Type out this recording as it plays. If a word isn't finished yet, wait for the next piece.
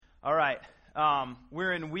All right.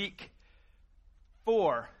 We're in week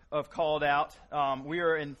 4 of Called Out. We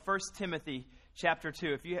are in 1 Timothy chapter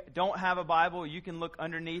 2. If you don't have a Bible, you can look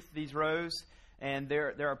underneath these rows, and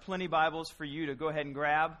there are plenty of Bibles for you to go ahead and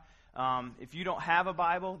grab. If you don't have a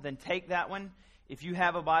Bible, then take that one. If you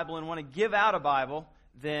have a Bible and want to give out a Bible,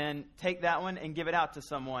 then take that one and give it out to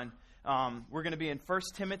someone. We're going to be in 1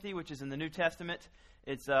 Timothy, which is in the New Testament.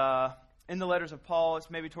 It's in the letters of Paul.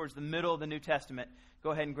 It's maybe towards the middle of the New Testament. Go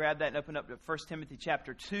ahead and grab that and open up to 1 Timothy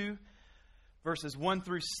chapter 2, verses 1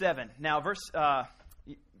 through 7. Now, a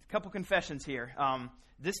couple confessions here.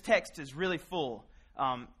 This text is really full,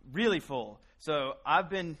 really full. So I've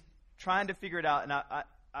been trying to figure it out, and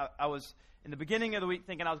I was in the beginning of the week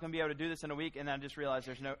thinking I was going to be able to do this in a week, and then I just realized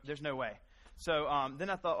there's no way. So then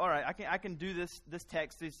I thought, all right, I can do this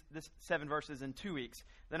text, this 7 verses in 2 weeks.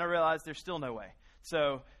 Then I realized there's still no way.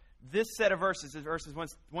 So this set of verses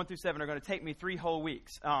 1 through 7, are going to take me 3 whole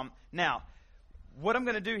weeks. Now, what I'm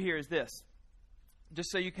going to do here is this,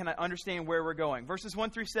 just so you can understand where we're going. Verses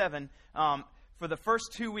 1 through 7, for the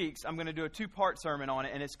first 2 weeks, I'm going to do a 2-part sermon on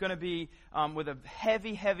it, and it's going to be with a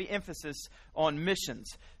heavy, heavy emphasis on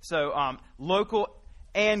missions. So local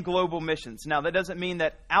and global missions. Now, that doesn't mean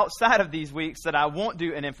that outside of these weeks that I won't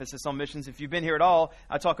do an emphasis on missions. If you've been here at all,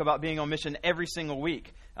 I talk about being on mission every single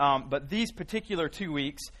week. But these particular 2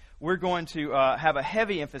 weeks, we're going to have a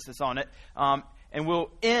heavy emphasis on it. And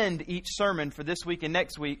we'll end each sermon for this week and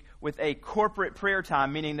next week with a corporate prayer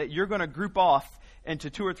time, meaning that you're going to group off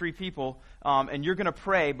into 2 or 3 people, and you're going to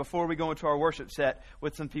pray before we go into our worship set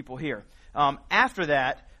with some people here. After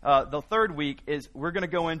that, the third week is we're going to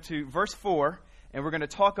go into verse 4, and we're going to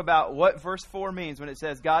talk about what verse 4 means when it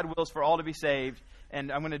says God wills for all to be saved.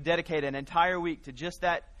 And I'm going to dedicate an entire week to just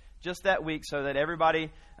that week, so that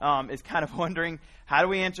everybody is kind of wondering, how do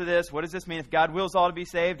we answer this? What does this mean? If God wills all to be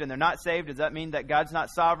saved and they're not saved, does that mean that God's not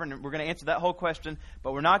sovereign? And we're going to answer that whole question,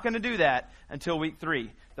 but we're not going to do that until week 3.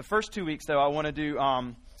 The first 2 weeks, though, I want to do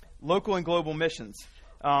local and global missions,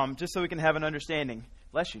 just so we can have an understanding.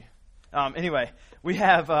 Bless you. Anyway, we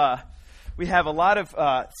have a lot of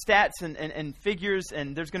stats and figures,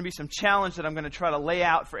 and there's going to be some challenge that I'm going to try to lay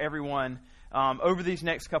out for everyone over these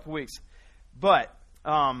next couple weeks. But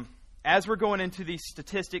as we're going into these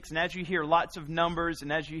statistics, and as you hear lots of numbers,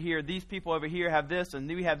 and as you hear these people over here have this, and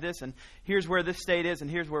we have this, and here's where this state is, and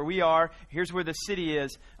here's where we are, here's where the city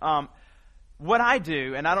is, what I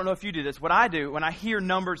do, and I don't know if you do this, what I do when I hear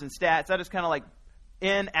numbers and stats, I just kind of like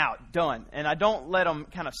in, out, done. And I don't let them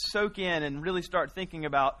kind of soak in and really start thinking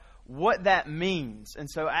about what that means. And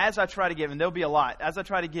so as I try to give, and there'll be a lot, as I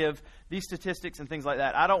try to give these statistics and things like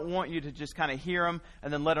that, I don't want you to just kind of hear them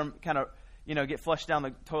and then let them kind of get flushed down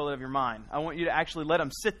the toilet of your mind. I want you to actually let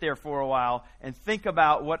them sit there for a while and think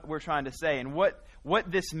about what we're trying to say and what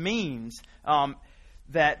this means,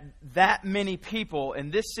 that many people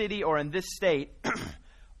in this city or in this state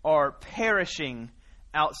are perishing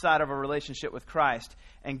outside of a relationship with Christ.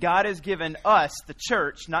 And God has given us, the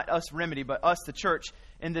church, not us Remedy, but us, the church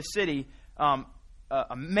in this city, a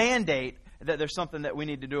mandate that there's something that we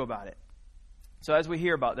need to do about it. So as we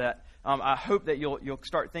hear about that, I hope that you'll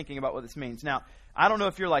start thinking about what this means. Now, I don't know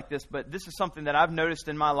if you're like this, but this is something that I've noticed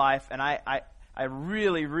in my life, and I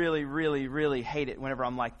really, really, really, really hate it whenever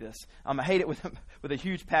I'm like this. I hate it with a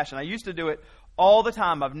huge passion. I used to do it all the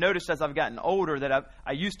time. I've noticed as I've gotten older that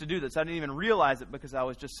I used to do this. I didn't even realize it because I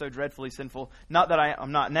was just so dreadfully sinful. Not that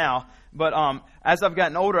I'm not now, but as I've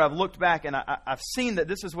gotten older, I've looked back and I've seen that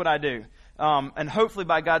this is what I do. And hopefully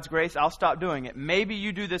by God's grace, I'll stop doing it. Maybe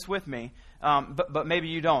you do this with me, but maybe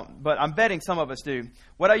you don't. But I'm betting some of us do.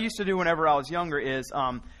 What I used to do whenever I was younger is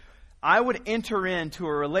I would enter into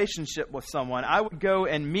a relationship with someone. I would go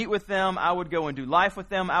and meet with them. I would go and do life with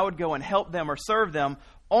them. I would go and help them or serve them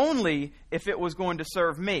only if it was going to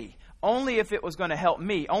serve me. Only if it was going to help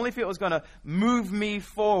me. Only if it was going to move me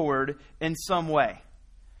forward in some way.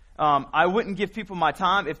 I wouldn't give people my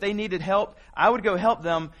time. If they needed help, I would go help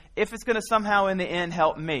them if it's going to somehow in the end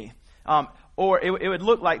help me. Or it would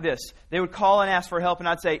look like this. They would call and ask for help, and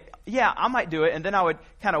I'd say, yeah, I might do it. And then I would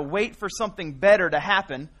kind of wait for something better to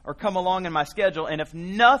happen or come along in my schedule. And if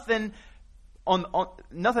nothing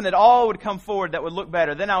at all would come forward that would look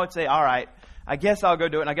better, then I would say, all right, I guess I'll go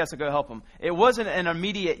do it, and I guess I'll go help them. It wasn't an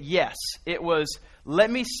immediate yes. It was,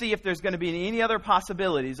 let me see if there's going to be any other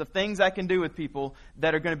possibilities of things I can do with people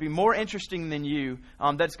that are going to be more interesting than you,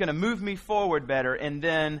 that's going to move me forward better. And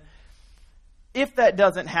then if that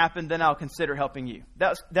doesn't happen, then I'll consider helping you.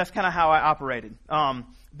 That's kind of how I operated.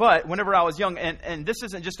 But whenever I was young, and this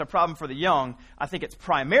isn't just a problem for the young, I think it's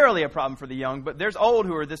primarily a problem for the young, but there's old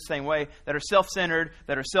who are this same way, that are self-centered,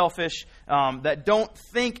 that are selfish, that don't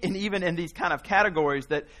think even in these kind of categories,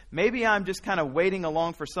 that maybe I'm just kind of waiting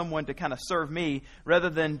along for someone to kind of serve me rather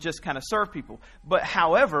than just kind of serve people. But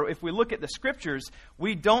however, if we look at the scriptures,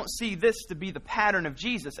 we don't see this to be the pattern of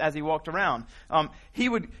Jesus as he walked around. He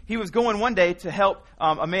was going one day to help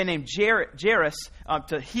a man named Jairus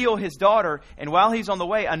to heal his daughter, and while he's on the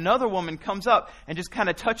way, another woman comes up and just kind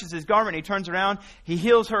of touches his garment. He turns around, he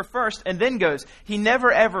heals her first, and then goes. He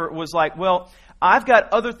never ever was like, well, I've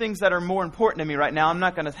got other things that are more important to me right now. I'm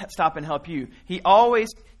not going to stop and help you. He always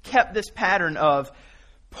kept this pattern of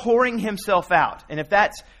pouring himself out. And if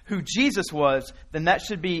that's who Jesus was, then that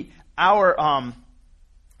should be our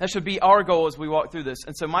goal as we walk through this.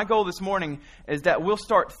 And so my goal this morning is that we'll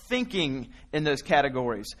start thinking in those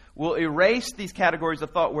categories. We'll erase these categories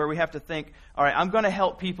of thought where we have to think, all right, I'm going to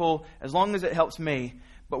help people as long as it helps me.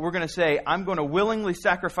 But we're going to say, I'm going to willingly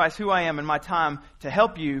sacrifice who I am and my time to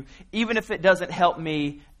help you, even if it doesn't help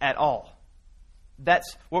me at all.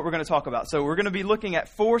 That's what we're going to talk about. So we're going to be looking at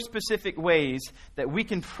 4 specific ways that we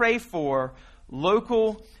can pray for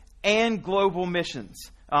local and global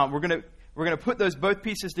missions. We're going to put those both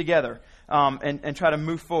pieces together and try to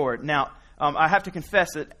move forward. Now, I have to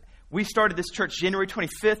confess that we started this church January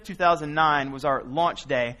 25th, 2009 was our launch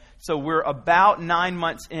day. So we're about 9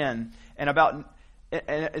 months in. And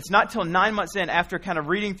it's not till 9 months in, after kind of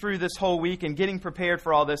reading through this whole week and getting prepared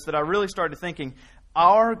for all this, that I really started thinking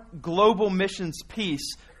our global missions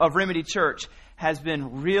piece of Remedy Church has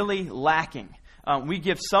been really lacking. We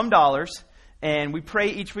give some dollars, and we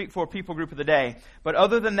pray each week for a people group of the day. But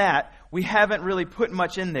other than that, we haven't really put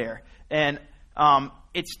much in there. And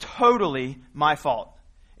it's totally my fault.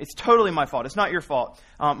 It's totally my fault. It's not your fault.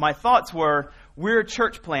 My thoughts were, we're a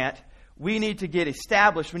church plant. We need to get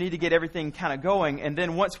established. We need to get everything kind of going. And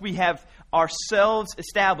then once we have ourselves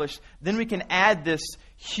established, then we can add this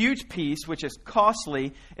huge piece, which is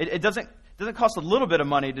costly. It doesn't cost a little bit of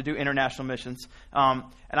money to do international missions. And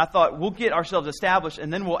I thought, we'll get ourselves established,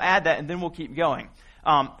 and then we'll add that, and then we'll keep going.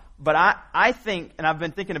 But I think, and I've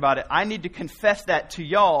been thinking about it, I need to confess that to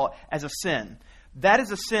y'all as a sin. That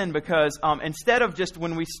is a sin because instead of just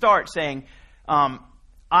when we start saying,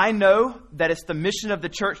 I know that it's the mission of the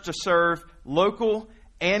church to serve local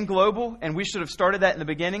and global, and we should have started that in the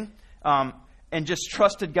beginning, and just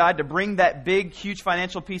trusted God to bring that big, huge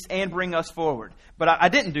financial piece and bring us forward. But I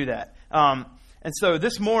didn't do that. And so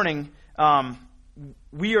this morning,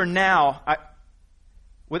 we are now,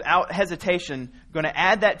 without hesitation, going to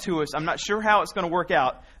add that to us. I'm not sure how it's going to work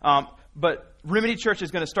out, but Remedy Church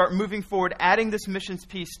is going to start moving forward, adding this missions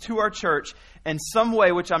piece to our church in some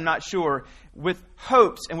way, which I'm not sure, with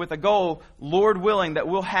hopes and with a goal, Lord willing, that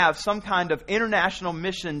we'll have some kind of international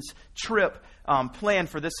missions trip planned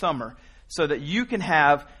for this summer so that you can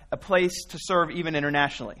have a place to serve even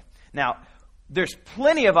internationally. Now, there's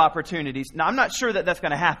plenty of opportunities. Now, I'm not sure that that's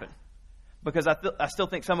going to happen because I still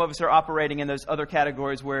think some of us are operating in those other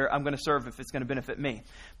categories where I'm going to serve if it's going to benefit me.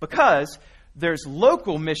 Because there's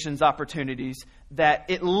local missions opportunities that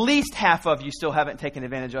at least half of you still haven't taken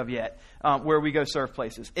advantage of yet, where we go serve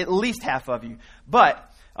places. At least half of you. But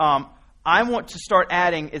I want to start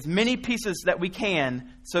adding as many pieces that we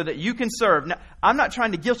can so that you can serve. Now, I'm not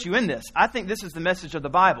trying to guilt you in this. I think this is the message of the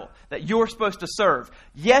Bible, that you're supposed to serve.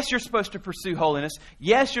 Yes, you're supposed to pursue holiness.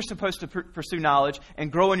 Yes, you're supposed to pursue knowledge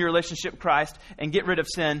and grow in your relationship with Christ and get rid of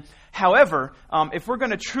sin. However, if we're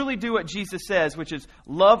going to truly do what Jesus says, which is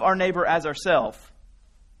love our neighbor as ourselves,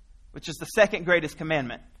 which is the second greatest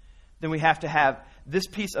commandment, then we have to have this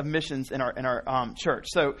piece of missions in our church.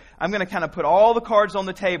 So I'm going to kind of put all the cards on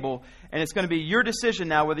the table, and it's going to be your decision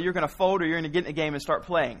now whether you're going to fold or you're going to get in the game and start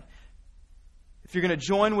playing. If you're going to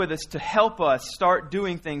join with us to help us start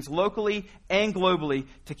doing things locally and globally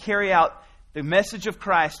to carry out the message of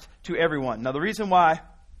Christ to everyone. Now, the reason why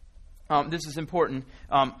this is important,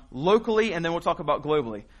 locally, and then we'll talk about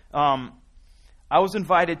globally. I was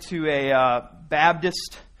invited to a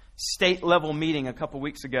Baptist state-level meeting a couple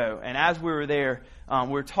weeks ago. And as we were there,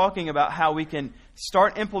 we were talking about how we can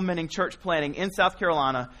start implementing church planting in South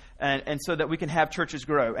Carolina and so that we can have churches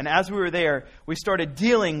grow. And as we were there, we started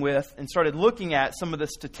dealing with and started looking at some of the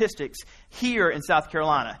statistics here in South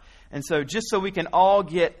Carolina. And so just so we can all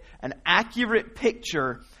get an accurate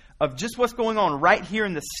picture of just what's going on right here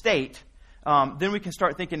in the state, then we can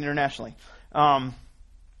start thinking internationally.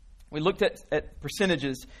 We looked at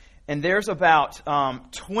percentages. And there's about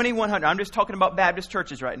 2,100. I'm just talking about Baptist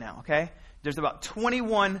churches right now, okay? There's about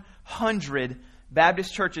 2,100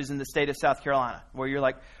 Baptist churches in the state of South Carolina, where you're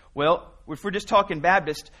like, Well, if we're just talking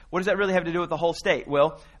Baptist, what does that really have to do with the whole state?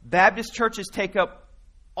 Well, Baptist churches take up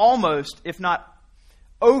almost, if not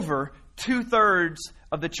over, 2/3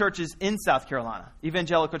 of the churches in South Carolina,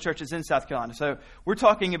 evangelical churches in South Carolina. So we're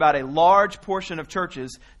talking about a large portion of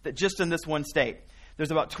churches that just in this one state.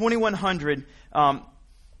 There's about 2,100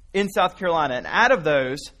 in South Carolina. And out of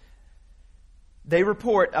those, they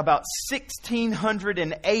report about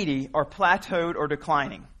 1,680 are plateaued or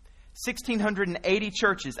declining. 1,680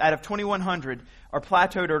 churches out of 2,100 are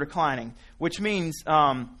plateaued or declining, which means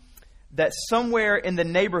that somewhere in the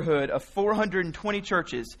neighborhood of 420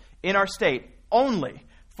 churches in our state, only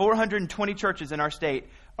 420 churches in our state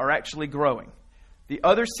are actually growing. The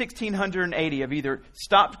other 1,680 have either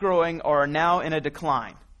stopped growing or are now in a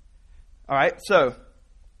decline. All right, so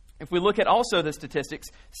if we look at also the statistics,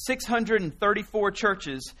 634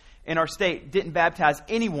 churches in our state didn't baptize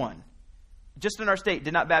anyone. Just in our state,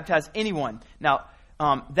 did not baptize anyone. Now,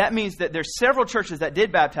 that means that there's several churches that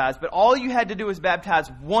did baptize, but all you had to do was baptize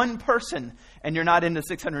one person, and you're not in the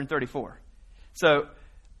 634. So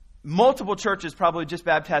multiple churches probably just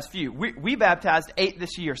baptized few. We baptized 8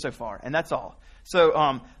 this year so far, and that's all.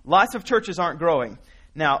 So lots of churches aren't growing.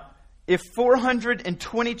 Now, if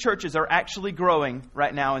 420 churches are actually growing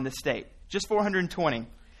right now in the state, just 420,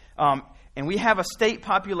 and we have a state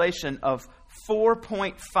population of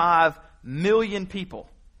 4.5 million people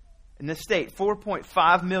in this state,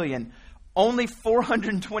 4.5 million, only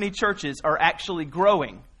 420 churches are actually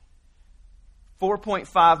growing.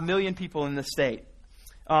 4.5 million people in the state.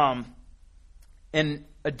 And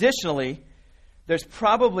additionally, there's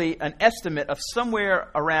probably an estimate of somewhere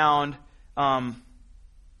around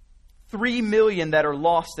 3 million that are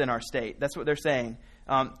lost in our state. That's what they're saying.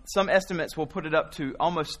 Some estimates will put it up to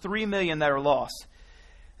almost 3 million that are lost.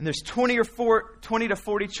 And there's 20 to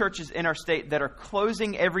 40 churches in our state that are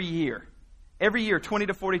closing every year. Every year, 20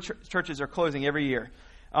 to 40 churches are closing every year.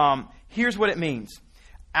 Here's what it means.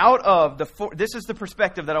 Out of this is the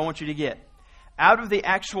perspective that I want you to get. Out of the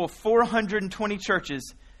actual 420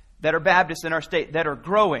 churches that are Baptists in our state that are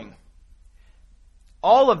growing,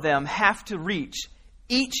 all of them have to reach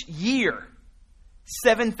each year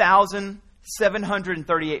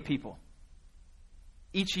 7,738 people.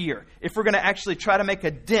 Each year. If we're going to actually try to make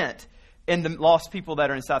a dent in the lost people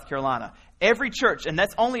that are in South Carolina. Every church, and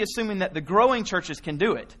that's only assuming that the growing churches can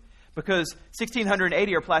do it, because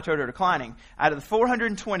 1,680 are plateaued or declining. Out of the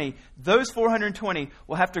 420, those 420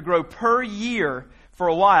 will have to grow per year for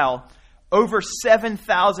a while over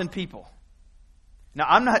 7,000 people. Now,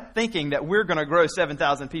 I'm not thinking that we're going to grow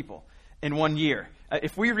 7,000 people in 1 year.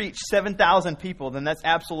 If we reach 7,000 people, then that's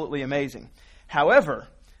absolutely amazing. However,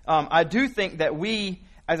 I do think that we,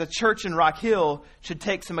 as a church in Rock Hill, should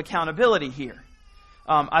take some accountability here.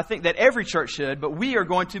 I think that every church should, but we are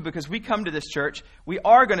going to, because we come to this church, we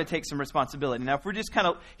are going to take some responsibility. Now, if we're just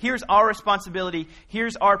here's our responsibility,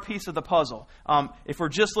 here's our piece of the puzzle. If we're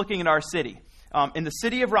just looking at our city. In the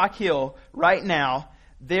city of Rock Hill, right now,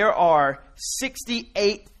 there are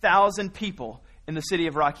 68,000 people in the city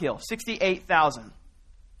of Rock Hill. 68,000.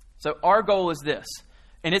 So our goal is this,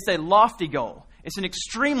 and it's a lofty goal. It's an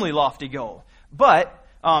extremely lofty goal. But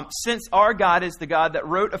since our God is the God that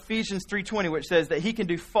wrote Ephesians 3:20, which says that He can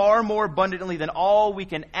do far more abundantly than all we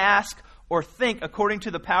can ask or think according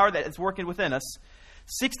to the power that is working within us,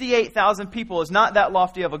 68,000 people is not that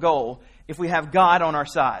lofty of a goal if we have God on our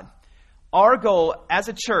side. Our goal as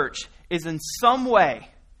a church is in some way,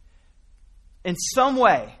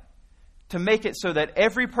 to make it so that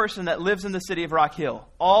every person that lives in the city of Rock Hill,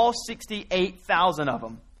 all 68,000 of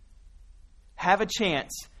them, have a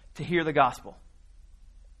chance to hear the gospel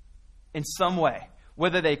in some way.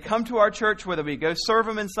 Whether they come to our church, whether we go serve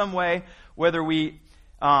them in some way, whether we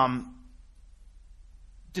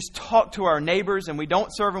just talk to our neighbors and we don't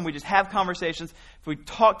serve them, we just have conversations. If we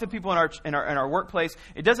talk to people in our workplace,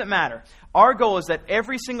 it doesn't matter. Our goal is that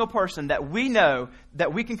every single person that we know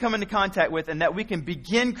that we can come into contact with and that we can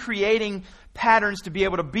begin creating patterns to be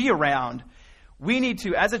able to be around, we need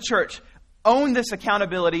to, as a church, own this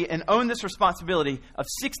accountability and own this responsibility of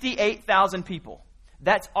 68,000 people.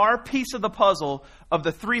 That's our piece of the puzzle of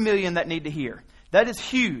the 3 million that need to hear. That is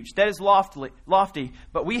huge. That is lofty.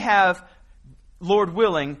 But we have, Lord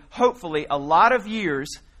willing, hopefully a lot of years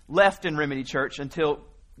left in Remedy Church until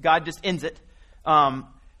God just ends it.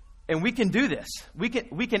 And we can do this. We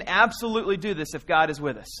can absolutely do this if God is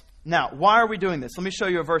with us. Now, why are we doing this? Let me show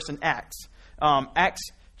you a verse in Acts. Acts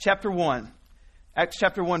chapter 1. Acts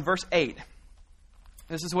chapter 1, verse 8.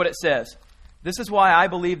 This is what it says. This is why I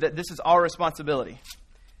believe that this is our responsibility.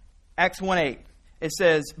 Acts 1:8. It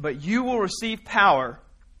says, "But you will receive power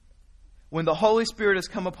when the Holy Spirit has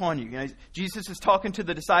come upon you. Jesus is talking to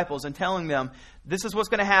the disciples and telling them, this is what's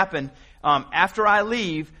going to happen. After I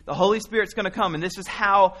leave, the Holy Spirit's going to come, and this is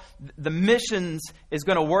how the missions is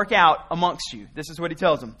going to work out amongst you. This is what he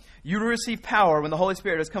tells them. You will receive power when the Holy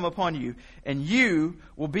Spirit has come upon you, and you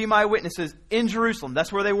will be my witnesses in Jerusalem.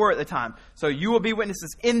 That's where they were at the time. So you will be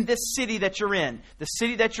witnesses in this city that you're in. The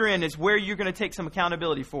city that you're in is where you're going to take some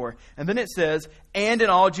accountability for. And then it says, and in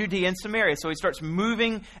all Judea and Samaria. So he starts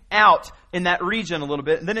moving out in that region a little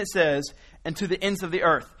bit. And then it says, and to the ends of the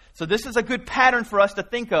earth. So this is a good pattern for us to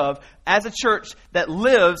think of as a church that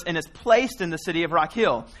lives and is placed in the city of Rock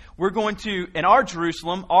Hill. We're going to, in our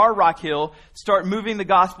Jerusalem, our Rock Hill, start moving the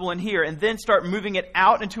gospel in here and then start moving it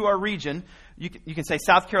out into our region. You can say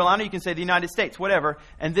South Carolina, you can say the United States, whatever,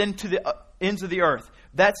 and then to the ends of the earth.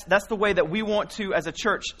 That's the way that we want to, as a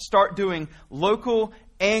church, start doing local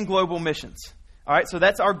and global missions. All right, so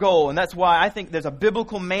that's our goal, and that's why I think there's a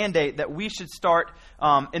biblical mandate that we should start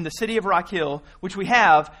in the city of Rock Hill, which we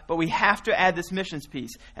have, but we have to add this missions piece.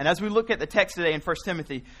 And as we look at the text today in 1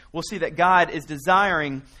 Timothy, we'll see that God is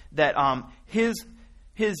desiring that His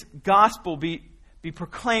gospel be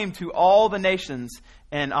proclaimed to all the nations,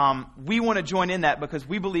 and we want to join in that because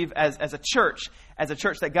we believe as a church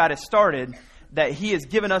that God has started, that He has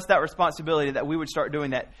given us that responsibility that we would start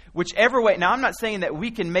doing that. Whichever way. Now, I'm not saying that we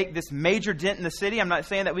can make this major dent in the city. I'm not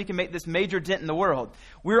saying that we can make this major dent in the world.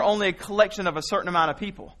 We're only a collection of a certain amount of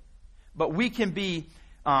people. But we can be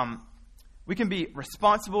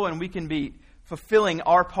responsible and we can be fulfilling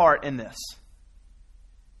our part in this.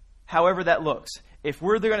 However that looks. If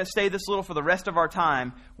we're going to stay this little for the rest of our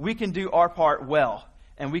time, we can do our part well.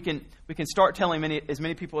 And we can start telling as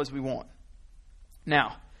many people as we want.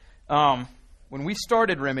 Now, when we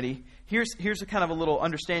started Remedy, here's a kind of a little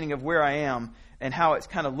understanding of where I am and how it's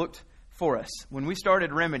kind of looked for us. When we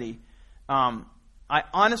started Remedy, I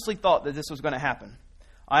honestly thought that this was going to happen.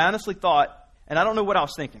 I honestly thought, and I don't know what I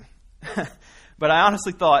was thinking, but I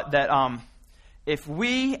honestly thought that if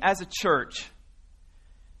we as a church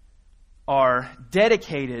are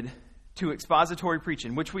dedicated to expository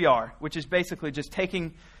preaching, which we are, which is basically just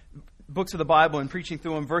taking books of the Bible and preaching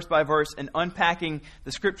through them verse by verse and unpacking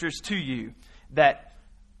the scriptures to you, that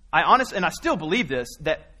and I still believe this,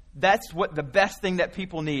 that's what the best thing that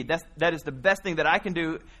people need. That is the best thing that I can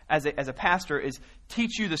do as a pastor is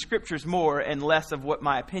teach you the scriptures more and less of what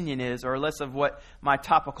my opinion is or less of what my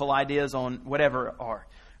topical ideas on whatever are.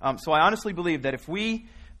 So I honestly believe that if we,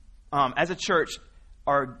 as a church,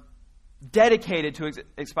 are dedicated to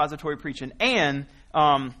expository preaching and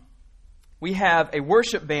we have a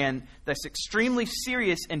worship band that's extremely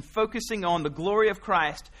serious in focusing on the glory of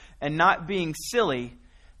Christ and not being silly,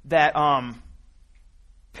 that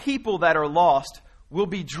people that are lost will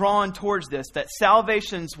be drawn towards this, that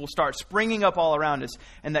salvations will start springing up all around us,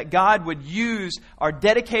 and that God would use our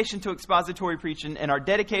dedication to expository preaching and our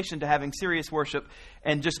dedication to having serious worship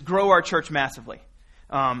and just grow our church massively.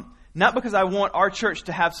 Not because I want our church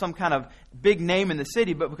to have some kind of big name in the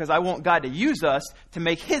city, but because I want God to use us to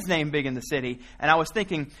make His name big in the city. And I was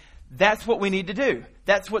thinking, that's what we need to do.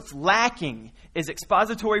 That's what's lacking, is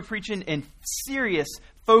expository preaching and serious,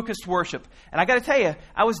 focused worship. And I got to tell you,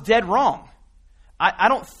 I was dead wrong. I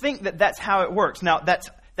don't think that that's how it works. Now,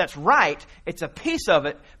 that's right. It's a piece of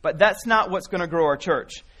it, but that's not what's going to grow our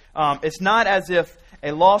church. It's not as if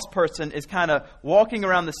a lost person is kind of walking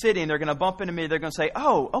around the city and they're going to bump into me. They're going to say,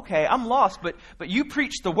 oh, okay, I'm lost, but you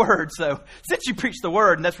preach the word. So since you preach the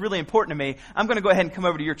word and that's really important to me, I'm going to go ahead and come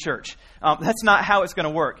over to your church. That's not how it's going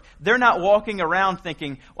to work. They're not walking around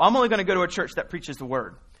thinking, well, I'm only going to go to a church that preaches the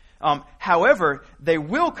word. However, they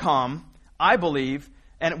will come, I believe,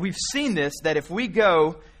 and we've seen this, that if we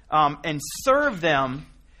go and serve them,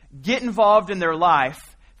 get involved in their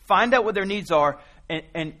life, find out what their needs are,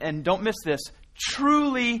 and don't miss this,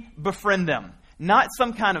 truly befriend them. Not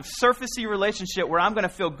some kind of surfacey relationship where I'm going to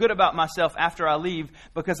feel good about myself after I leave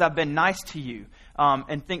because I've been nice to you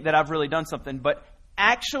and think that I've really done something. But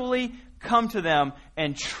actually come to them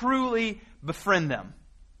and truly befriend them.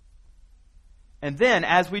 And then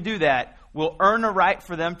as we do that, we'll earn a right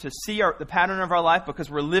for them to see the pattern of our life because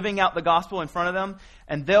we're living out the gospel in front of them.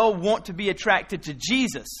 And they'll want to be attracted to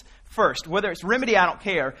Jesus first. Whether it's Remedy, I don't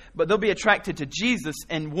care. But they'll be attracted to Jesus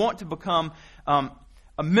and want to become a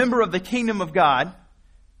member of the kingdom of God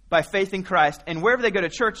by faith in Christ. And wherever they go to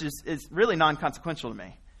church is really non-consequential to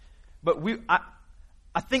me. But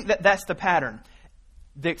I think that that's the pattern.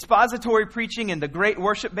 The expository preaching and the great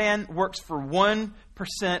worship band works for 1%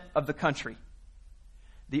 of the country.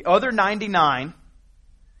 The other 99%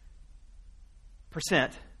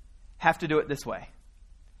 have to do it this way.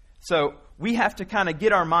 So we have to kind of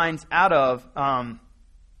get our minds out of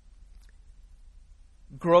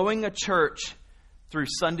growing a church through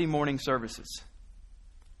Sunday morning services.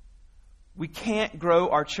 We can't grow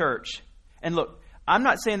our church. And look, I'm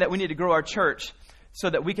not saying that we need to grow our church so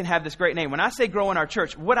that we can have this great name. When I say grow in our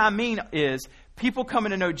church, what I mean is people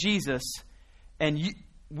coming to know Jesus, and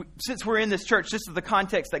since we're in this church, this is the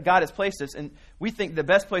context that God has placed us, and we think the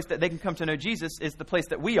best place that they can come to know Jesus is the place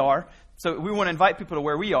that we are. So we want to invite people to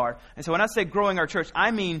where we are. And so when I say growing our church,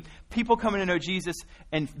 I mean people coming to know Jesus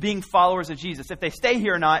and being followers of Jesus. If they stay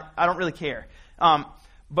here or not, I don't really care.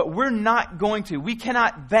 But we're not going to. We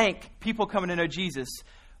cannot bank people coming to know Jesus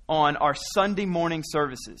on our Sunday morning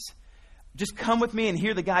services. Just come with me and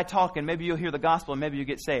hear the guy talking. Maybe you'll hear the gospel and maybe you'll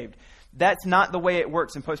get saved. That's not the way it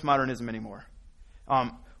works in postmodernism anymore.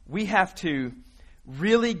 We have to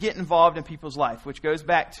really get involved in people's life, which goes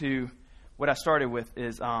back to what I started with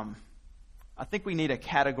is I think we need a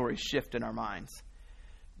category shift in our minds.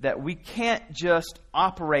 That we can't just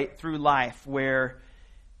operate through life where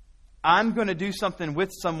I'm going to do something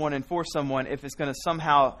with someone and for someone if it's going to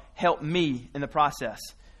somehow help me in the process.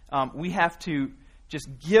 We have to just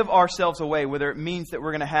give ourselves away, whether it means that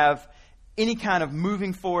we're going to have any kind of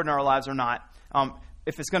moving forward in our lives or not,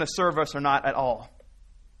 if it's going to serve us or not at all.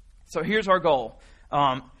 So here's our goal.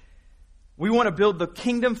 We want to build the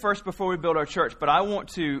kingdom first before we build our church, but I want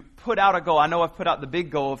to put out a goal. I know I've put out the big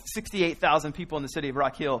goal of 68,000 people in the city of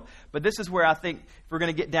Rock Hill, but this is where I think if we're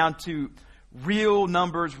going to get down to real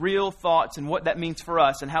numbers, real thoughts, and what that means for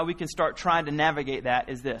us and how we can start trying to navigate that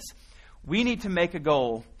is this. We need to make a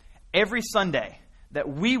goal every Sunday that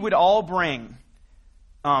we would all bring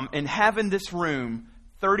and have in this room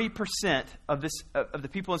 30% of the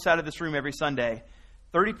people inside of this room every Sunday,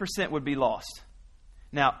 30% would be lost.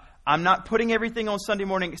 Now, I'm not putting everything on Sunday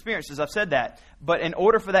morning experiences. I've said that. But in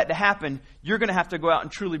order for that to happen, you're going to have to go out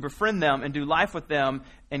and truly befriend them and do life with them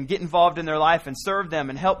and get involved in their life and serve them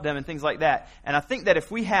and help them and things like that. And I think that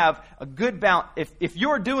if we have a good balance, if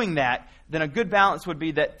you're doing that, then a good balance would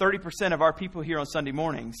be that 30% of our people here on Sunday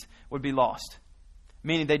mornings would be lost.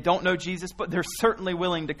 Meaning they don't know Jesus, but they're certainly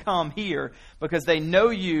willing to come here because they know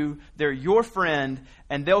you, they're your friend,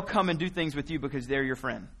 and they'll come and do things with you because they're your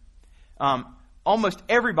friend. Almost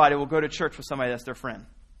everybody will go to church with somebody that's their friend.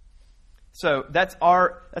 So that's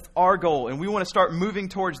our goal, and we want to start moving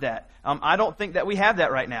towards that. I don't think that we have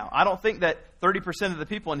that right now. I don't think that 30% of the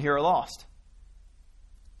people in here are lost.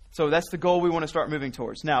 So that's the goal we want to start moving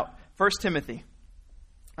towards. Now, 1 Timothy.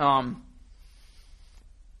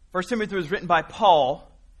 1 Timothy was written by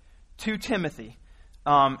Paul to Timothy.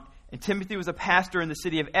 And Timothy was a pastor in the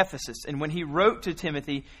city of Ephesus. And when he wrote to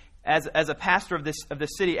Timothy as a pastor of this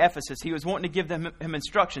city, Ephesus, he was wanting to give him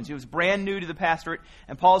instructions. He was brand new to the pastorate,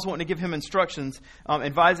 and Paul's wanting to give him instructions,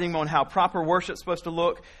 advising him on how proper worship is supposed to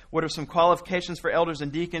look, what are some qualifications for elders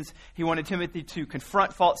and deacons. He wanted Timothy to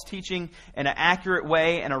confront false teaching in an accurate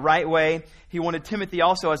way and a right way. He wanted Timothy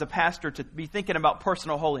also as a pastor to be thinking about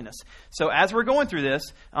personal holiness. So as we're going through this,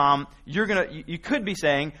 you could be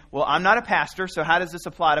saying, well, I'm not a pastor, so how does this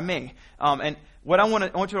apply to me? And what I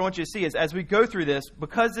want you to see is as we go through this,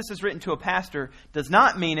 because this is written to a pastor, does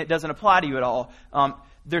not mean it doesn't apply to you at all.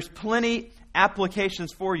 There's plenty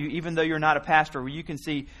applications for you, even though you're not a pastor, where you can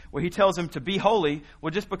see where he tells him to be holy.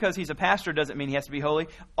 Well, just because he's a pastor doesn't mean he has to be holy.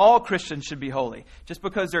 All Christians should be holy. Just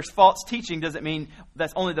because there's false teaching doesn't mean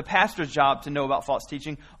that's only the pastor's job to know about false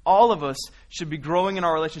teaching. All of us should be growing in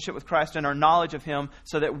our relationship with Christ and our knowledge of him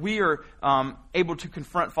so that we are able to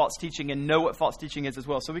confront false teaching and know what false teaching is as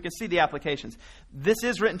well. So we can see the applications. This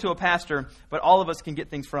is written to a pastor, but all of us can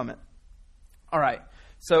get things from it. All right.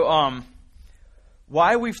 So,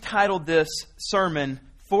 why we've titled this sermon,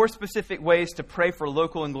 4 Specific Ways to Pray for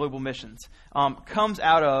Local and Global Missions, comes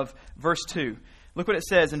out of verse 2. Look what it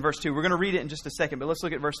says in verse 2. We're going to read it in just a second, but let's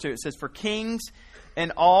look at verse 2. It says, for kings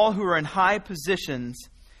and all who are in high positions,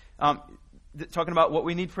 talking about what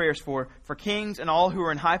we need prayers for kings and all who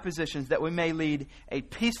are in high positions, that we may lead a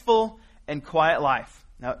peaceful and quiet life.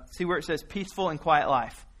 Now, see where it says peaceful and quiet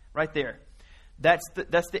life? Right there. That's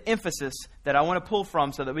the emphasis that I want to pull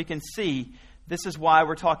from so that we can see this is why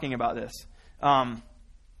we're talking about this.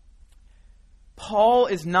 Paul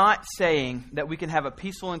is not saying that we can have a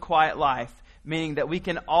peaceful and quiet life, meaning that we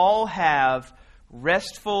can all have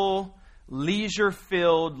restful,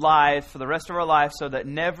 leisure-filled lives for the rest of our life so that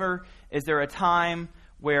never is there a time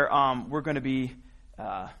where we're going to be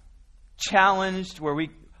challenged, where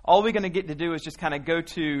all we're going to get to do is just kind of go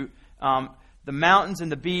to the mountains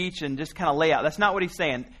and the beach and just kind of lay out. That's not what he's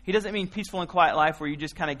saying. He doesn't mean peaceful and quiet life where you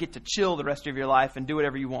just kind of get to chill the rest of your life and do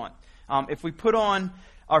whatever you want. If we put on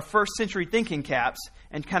our first century thinking caps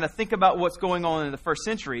and kind of think about what's going on in the first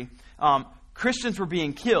century, Christians were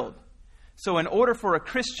being killed. So in order for a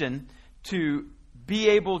Christian to be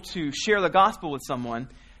able to share the gospel with someone,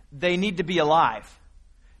 they need to be alive.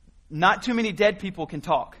 Not too many dead people can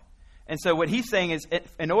talk. And so what he's saying is,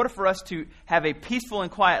 in order for us to have a peaceful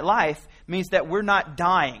and quiet life, means that we're not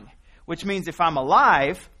dying. Which means if I'm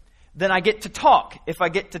alive, then I get to talk. If I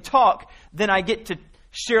get to talk, then I get to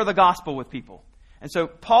share the gospel with people. And so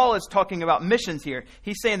Paul is talking about missions here.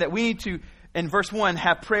 He's saying that we need to, in verse 1,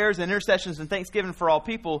 have prayers and intercessions and thanksgiving for all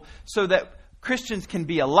people so that Christians can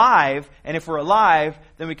be alive. And if we're alive,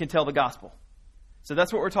 then we can tell the gospel. So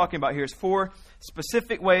that's what we're talking about here, is 4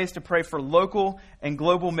 specific ways to pray for local and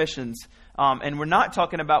global missions. And we're not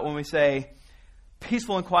talking about, when we say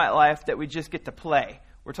peaceful and quiet life, that we just get to play.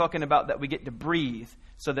 We're talking about that we get to breathe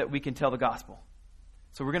so that we can tell the gospel.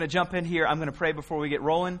 So we're going to jump in here. I'm going to pray before we get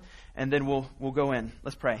rolling, and then we'll go in.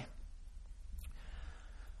 Let's pray.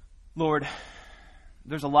 Lord,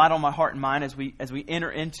 there's a lot on my heart and mind as we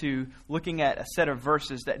enter into looking at a set of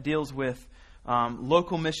verses that deals with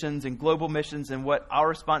local missions and global missions and what our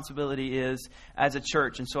responsibility is as a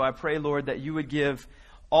church. And so I pray, Lord, that you would give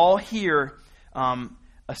all here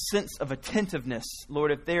a sense of attentiveness.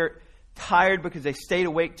 Lord, if they're tired because they stayed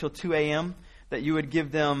awake till 2 a.m., that you would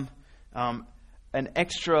give them an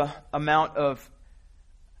extra amount of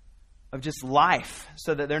just life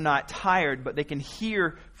so that they're not tired, but they can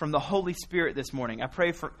hear from the Holy Spirit this morning. I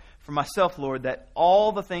pray for myself, Lord, that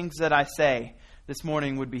all the things that I say this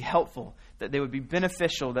morning would be helpful, that they would be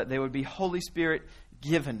beneficial, that they would be Holy Spirit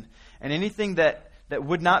given. And anything that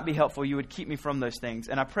would not be helpful, you would keep me from those things.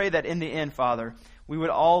 And I pray that in the end, Father, we would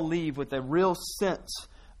all leave with a real sense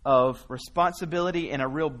of responsibility and a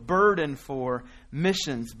real burden for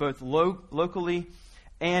missions, both locally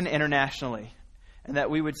and internationally. And that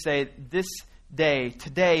we would say this day,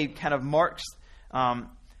 today kind of marks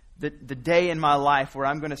the day in my life where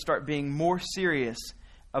I'm going to start being more serious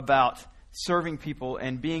about serving people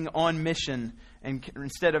and being on mission, and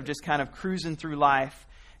instead of just kind of cruising through life.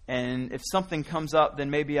 And if something comes up, then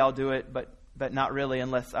maybe I'll do it, but not really,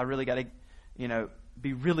 unless I really got to,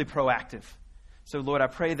 be really proactive. So, Lord, I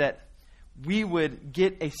pray that we would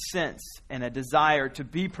get a sense and a desire to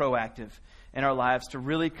be proactive in our lives, to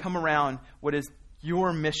really come around what is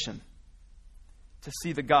your mission, to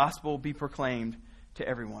see the gospel be proclaimed to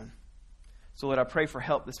everyone. So, Lord, I pray for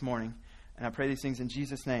help this morning, and I pray these things in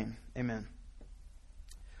Jesus' name. Amen.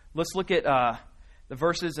 Let's look at the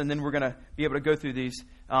verses, and then we're going to be able to go through these.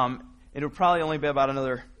 It'll probably only be about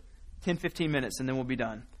another 10, 15 minutes, and then we'll be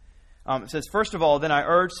done. It says, first of all, then I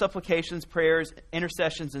urge supplications, prayers,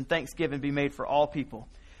 intercessions, and thanksgiving be made for all people,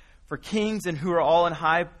 for kings and who are all in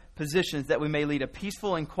high positions, that we may lead a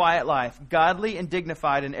peaceful and quiet life, godly and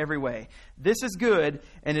dignified in every way. This is good,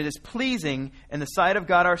 and it is pleasing in the sight of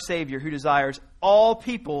God our Savior, who desires all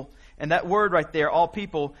people. And that word right there, all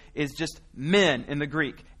people, is just men in the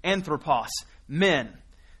Greek. Anthropos, men.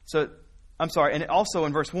 So, I'm sorry, and also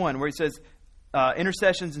in verse 1 where he says,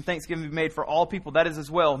 intercessions and thanksgiving be made for all people. That is as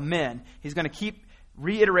well men. He's going to keep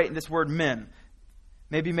reiterating this word men.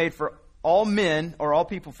 May be made for all men, or all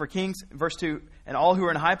people, for kings, verse 2, and all who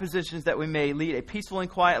are in high positions, that we may lead a peaceful and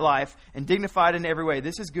quiet life, and dignified in every way.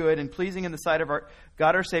 This is good and pleasing in the sight of our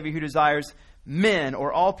God our Savior, who desires men,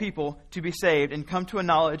 or all people, to be saved and come to a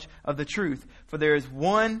knowledge of the truth. For there is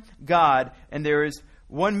one God, and there is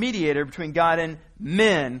one mediator between God and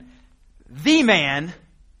men, the man,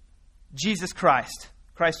 Jesus Christ,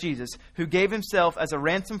 Christ Jesus, who gave himself as a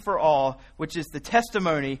ransom for all, which is the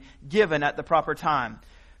testimony given at the proper time.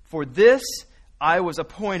 For this I was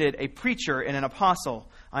appointed a preacher and an apostle.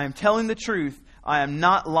 I am telling the truth. I am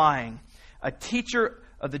not lying. A teacher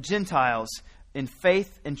of the Gentiles in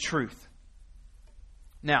faith and truth.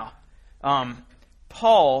 Now,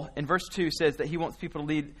 Paul in verse 2 says that he wants people to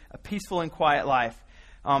lead a peaceful and quiet life.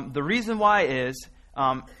 The reason why is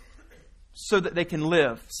so that they can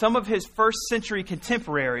live. Some of his first century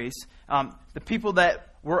contemporaries, the people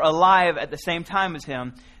that were alive at the same time as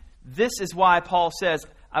him, this is why Paul says,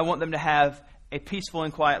 I want them to have a peaceful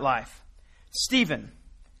and quiet life. Stephen,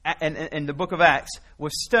 in the book of Acts,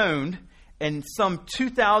 was stoned, and some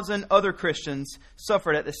 2,000 other Christians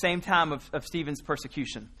suffered at the same time of Stephen's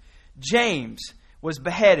persecution. James was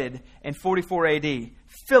beheaded in 44 AD.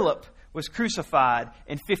 Philip was crucified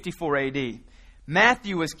in 54 AD.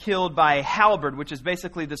 Matthew was killed by a halberd, which is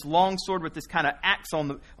basically this long sword with this kind of axe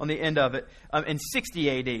on the end of it, in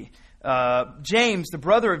 60 AD. James, the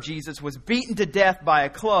brother of Jesus, was beaten to death by a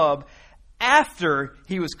club after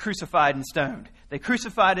he was crucified and stoned. They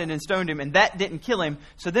crucified and stoned him, and that didn't kill him,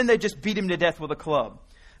 so then they just beat him to death with a club.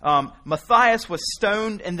 Matthias was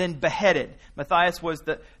stoned and then beheaded. Matthias was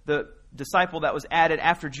the disciple that was added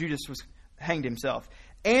after Judas was hanged himself.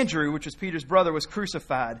 Andrew, which was Peter's brother, was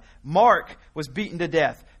crucified. Mark was beaten to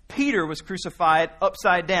death. Peter was crucified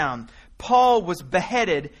upside down. Paul was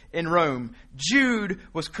beheaded in Rome. Jude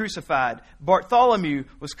was crucified. Bartholomew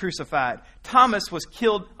was crucified. Thomas was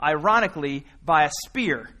killed, ironically, by a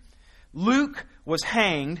spear. Luke was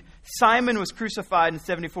hanged. Simon was crucified in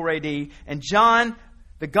 74 AD. And John,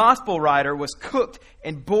 the gospel writer, was cooked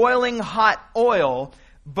in boiling hot oil,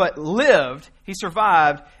 but lived. He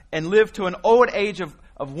survived and lived to an old age of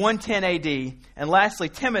 110 AD. And lastly,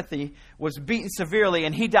 Timothy was beaten severely,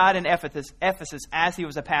 and he died in Ephesus as he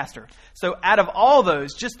was a pastor. So out of all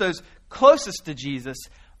those, just those closest to Jesus,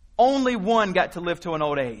 only one got to live to an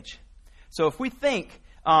old age. So if we think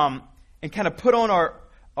and kind of put on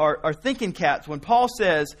our thinking caps, when Paul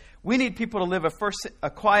says we need people to live a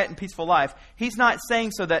quiet and peaceful life, he's not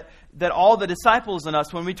saying so that all the disciples in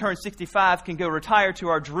us, when we turn 65, can go retire to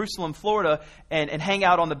our Jerusalem, Florida, and hang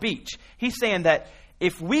out on the beach. He's saying that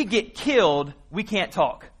if we get killed, we can't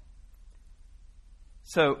talk.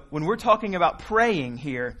 So when we're talking about praying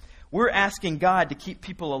here, we're asking God to keep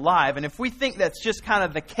people alive. And if we think that's just kind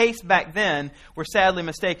of the case back then, we're sadly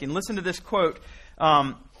mistaken. Listen to this quote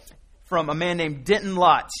from a man named Denton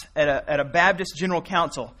Lotz at a Baptist General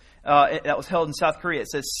Council that was held in South Korea. It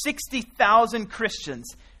says 60,000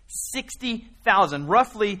 Christians, 60,000,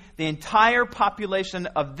 roughly the entire population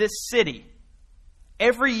of this city,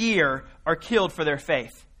 every year are killed for their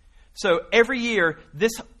faith. So every year,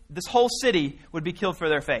 this whole city would be killed for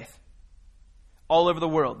their faith. All over the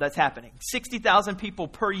world, that's happening. 60,000 people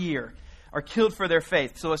per year are killed for their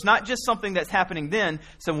faith. So it's not just something that's happening then.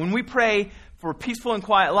 So when we pray for peaceful and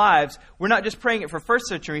quiet lives, we're not just praying it for first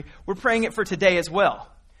century, we're praying it for today as well.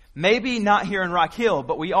 Maybe not here in Rock Hill,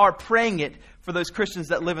 but we are praying it for those Christians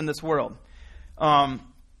that live in this world. It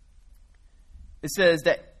says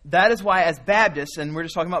that is why as Baptists, and we're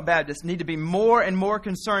just talking about Baptists, need to be more and more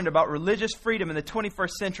concerned about religious freedom in the 21st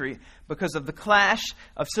century because of the clash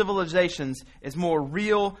of civilizations is more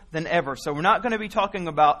real than ever. So we're not going to be talking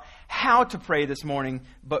about how to pray this morning,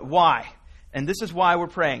 but why. And this is why we're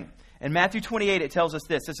praying. In Matthew 28, it tells us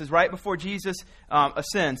this. This is right before Jesus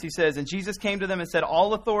ascends. He says, and Jesus came to them and said,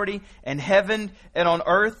 all authority in heaven and on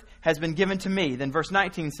earth has been given to me. Then verse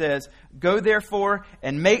 19 says, go therefore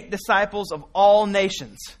and make disciples of all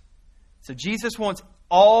nations. So Jesus wants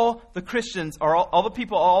all the Christians, or all the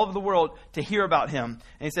people all over the world, to hear about him.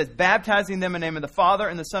 And he says, baptizing them in the name of the Father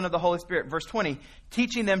and the Son and the Holy Spirit. Verse 20,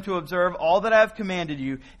 teaching them to observe all that I have commanded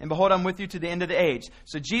you. And behold, I'm with you to the end of the age.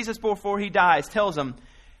 So Jesus, before he dies, tells them,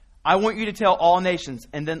 I want you to tell all nations.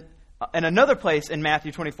 And then in another place in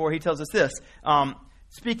Matthew 24, he tells us this.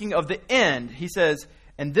 Speaking of the end, he says,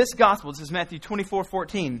 and this gospel, this is Matthew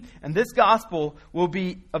 24:14, and this gospel of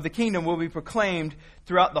the kingdom will be proclaimed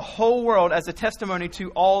throughout the whole world as a testimony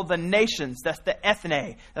to all the nations. That's the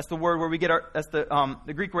ethne. That's the word where we get that's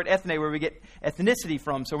the Greek word ethne, where we get ethnicity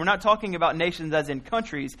from. So we're not talking about nations as in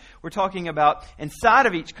countries. We're talking about inside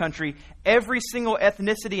of each country, every single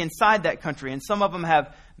ethnicity inside that country. And some of them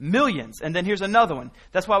have millions. And then here's another one.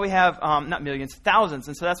 That's why we have, not millions, thousands.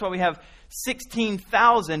 And so that's why we have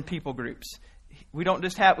 16,000 people groups. We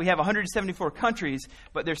have 174 countries,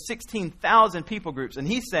 but there's 16,000 people groups. And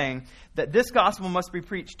he's saying that this gospel must be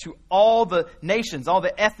preached to all the nations, all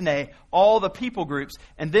the ethne, all the people groups,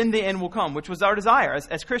 and then the end will come, which was our desire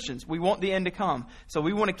as Christians. We want the end to come. So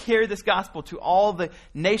we want to carry this gospel to all the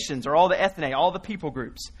nations, or all the ethne, all the people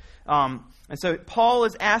groups. And so Paul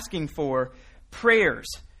is asking for prayers,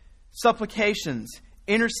 supplications,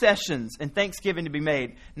 intercessions, and thanksgiving to be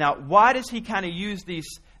made. Now, why does he kind of use these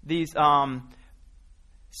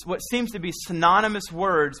what seems to be synonymous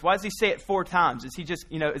words? Why does he say it 4 times? Is he just,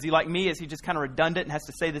 is he like me? Is he just kind of redundant and has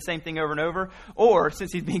to say the same thing over and over? Or,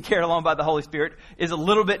 since he's being carried along by the Holy Spirit, is a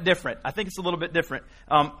little bit different? I think it's a little bit different.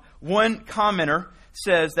 One commenter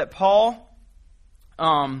says that Paul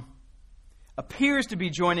appears to be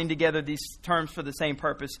joining together these terms for the same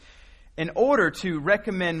purpose in order to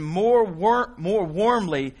recommend more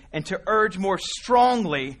warmly and to urge more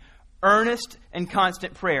strongly earnest and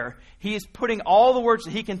constant prayer. He is putting all the words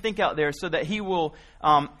that he can think out there so that he will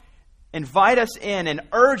invite us in and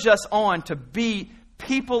urge us on to be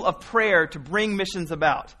people of prayer to bring missions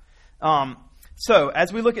about. So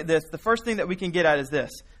as we look at this, the first thing that we can get at is this.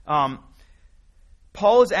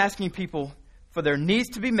 Paul is asking people for their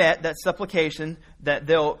needs to be met, that's supplication, that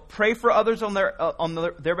they'll pray for others on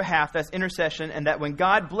their behalf, that's intercession, and that when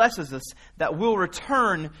God blesses us, that we'll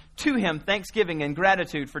return to him thanksgiving and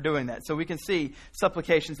gratitude for doing that. So we can see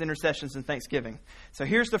supplications, intercessions, and thanksgiving. So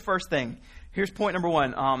here's the first thing. Here's point number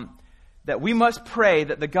 1, that we must pray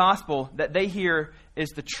that the gospel that they hear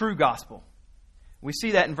is the true gospel. We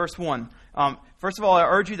see that in verse 1. First of all, I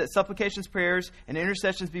urge you that supplications, prayers, and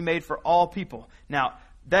intercessions be made for all people. Now,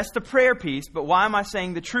 that's the prayer piece, but why am I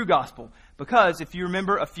saying the true gospel? Because if you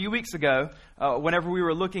remember a few weeks ago, whenever we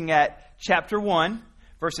were looking at chapter 1,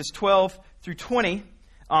 verses 12 through 20,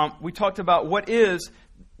 we talked about what is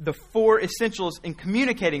the 4 essentials in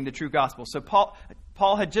communicating the true gospel. So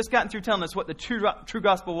Paul had just gotten through telling us what the true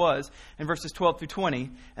gospel was in verses 12 through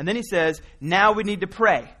 20. And then he says, now we need to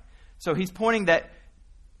pray. So he's pointing that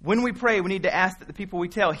when we pray, we need to ask that the people we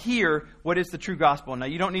tell hear what is the true gospel. Now,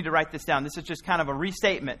 you don't need to write this down. This is just kind of a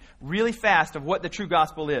restatement, really fast, of what the true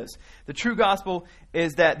gospel is. The true gospel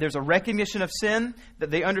is that there's a recognition of sin, that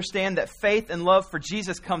they understand that faith and love for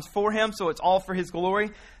Jesus comes for him, so it's all for his glory,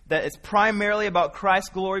 that it's primarily about Christ's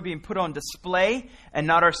glory being put on display and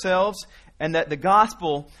not ourselves, and that the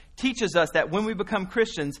gospel teaches us that when we become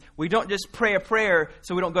Christians, we don't just pray a prayer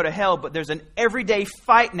so we don't go to hell, but there's an everyday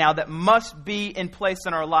fight now that must be in place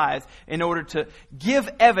in our lives in order to give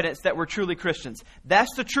evidence that we're truly Christians.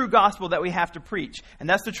 That's the true gospel that we have to preach. And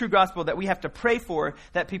that's the true gospel that we have to pray for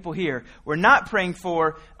that people hear. We're not praying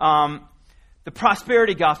for the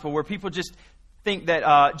prosperity gospel where people just think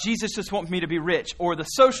that Jesus just wants me to be rich, or the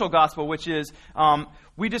social gospel, which is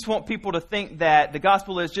we just want people to think that the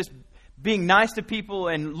gospel is just being nice to people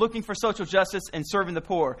and looking for social justice and serving the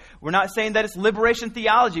poor. We're not saying that it's liberation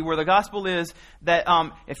theology, where the gospel is that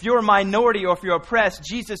if you're a minority or if you're oppressed,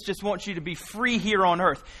 Jesus just wants you to be free here on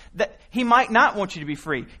earth. That he might not want you to be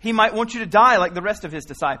free. He might want you to die like the rest of his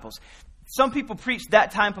disciples. Some people preach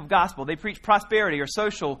that type of gospel. They preach prosperity or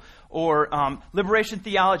social or liberation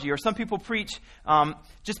theology. Or some people preach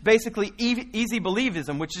just basically easy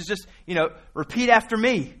believism, which is just, repeat after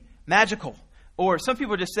me, magical. Or some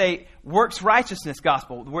people just say works righteousness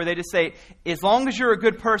gospel, where they just say, as long as you're a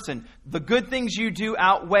good person, the good things you do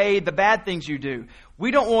outweigh the bad things you do. We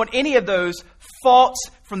don't want any of those false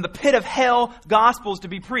from the pit of hell gospels to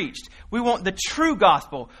be preached. We want the true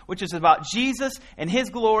gospel, which is about Jesus and his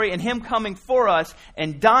glory and him coming for us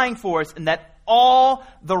and dying for us, and that all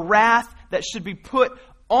the wrath that should be put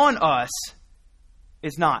on us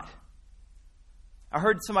is not. I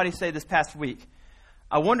heard somebody say this past week,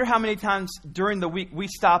 I wonder how many times during the week we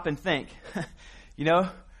stop and think,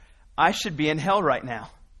 I should be in hell right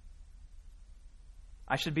now.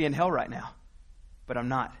 I should be in hell right now, but I'm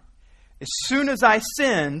not. As soon as I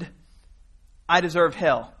sinned, I deserved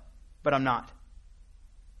hell, but I'm not.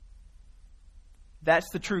 That's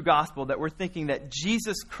the true gospel, that we're thinking that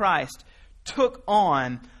Jesus Christ took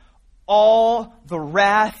on all the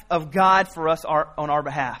wrath of God for us on our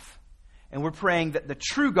behalf. And we're praying that the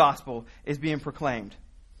true gospel is being proclaimed.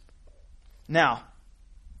 Now,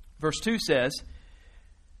 verse 2 says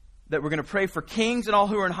that we're going to pray for kings and all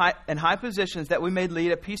who are in high positions, that we may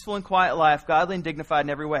lead a peaceful and quiet life, godly and dignified in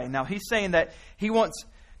every way. Now, he's saying that he wants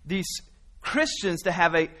these Christians to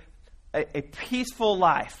have a peaceful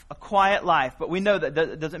life, a quiet life. But we know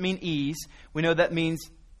that doesn't mean ease. We know that means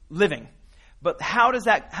living. But how is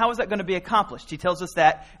that going to be accomplished? He tells us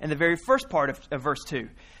that in the very first part of verse 2.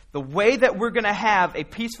 The way that we're going to have a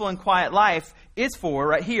peaceful and quiet life is for,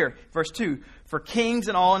 right here, verse 2, for kings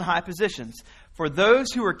and all in high positions. For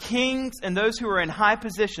those who are kings and those who are in high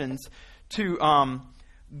positions to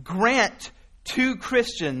grant to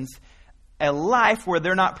Christians a life where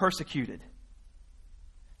they're not persecuted.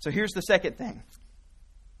 So here's the second thing.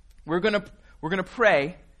 We're going to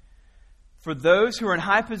pray for those who are in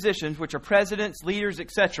high positions, which are presidents, leaders,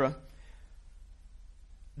 etc.,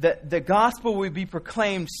 that the gospel will be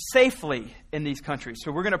proclaimed safely in these countries.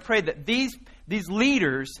 So we're going to pray that these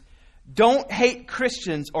leaders don't hate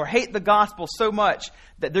Christians or hate the gospel so much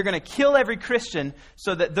that they're going to kill every Christian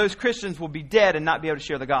so that those Christians will be dead and not be able to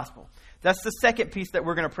share the gospel. That's the second piece that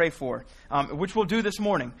we're going to pray for, which we'll do this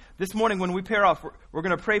morning. This morning when we pair off, we're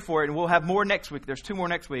going to pray for it, and we'll have more next week. There's 2 more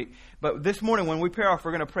next week. But this morning when we pair off,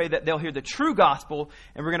 we're going to pray that they'll hear the true gospel,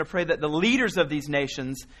 and we're going to pray that the leaders of these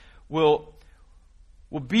nations will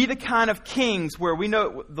be the kind of kings where we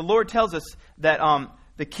know the Lord tells us that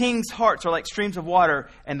the king's hearts are like streams of water,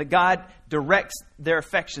 and that God directs their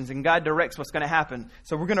affections and God directs what's going to happen.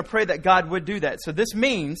 So we're going to pray that God would do that. So this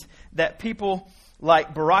means that people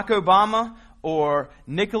like Barack Obama or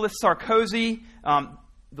Nicolas Sarkozy,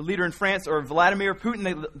 the leader in France, or Vladimir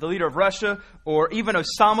Putin, the leader of Russia, or even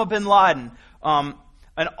Osama bin Laden,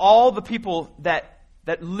 and all the people that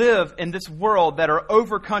live in this world that are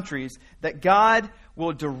over countries, that God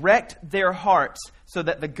will direct their hearts so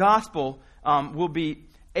that the gospel will be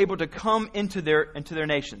able to come into their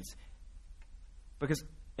nations. Because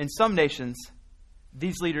in some nations,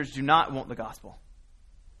 these leaders do not want the gospel.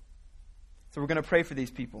 So we're going to pray for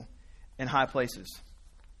these people in high places.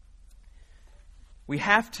 We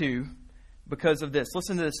have to because of this.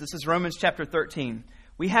 Listen to this. This is Romans chapter 13.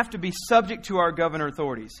 We have to be subject to our governor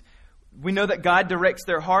authorities. We know that God directs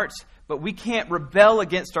their hearts, but we can't rebel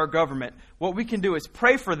against our government. What we can do is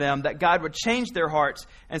pray for them that God would change their hearts,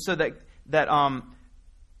 and so that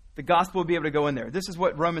the gospel will be able to go in there. This is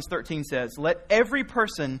what Romans 13 says. Let every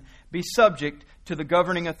person be subject to the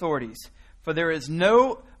governing authorities, for there is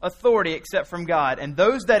no authority except from God, and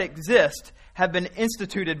those that exist have been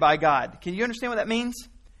instituted by God. Can you understand what that means?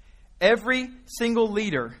 Every single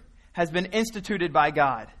leader has been instituted by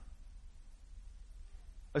God.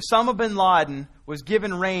 Osama bin Laden was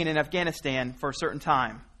given reign in Afghanistan for a certain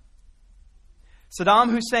time. Saddam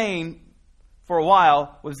Hussein, for a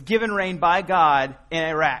while, was given reign by God in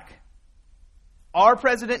Iraq. Our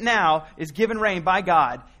president now is given reign by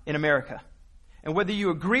God in America. And whether you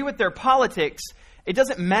agree with their politics, it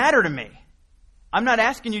doesn't matter to me. I'm not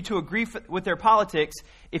asking you to agree with their politics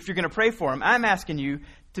if you're going to pray for them. I'm asking you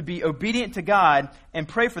to be obedient to God and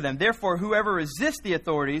pray for them. Therefore, whoever resists the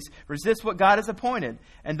authorities resists what God has appointed,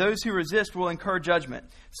 and those who resist will incur judgment.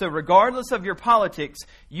 So regardless of your politics,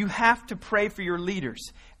 you have to pray for your leaders.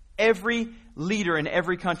 Every leader in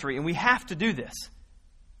every country. And we have to do this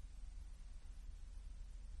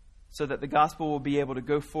so that the gospel will be able to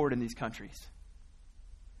go forward in these countries.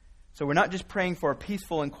 So we're not just praying for a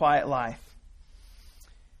peaceful and quiet life.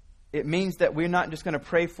 It means that we're not just going to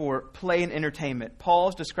pray for play and entertainment.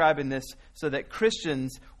 Paul's describing this so that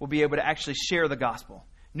Christians will be able to actually share the gospel.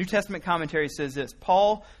 New Testament commentary says this: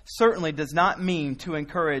 Paul certainly does not mean to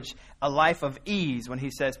encourage a life of ease when he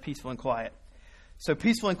says peaceful and quiet. So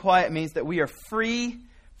peaceful and quiet means that we are free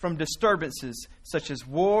from disturbances such as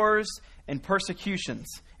wars and persecutions.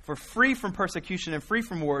 If we're free from persecution and free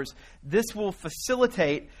from wars, this will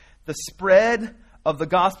facilitate the spread of the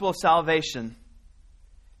gospel of salvation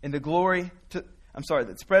the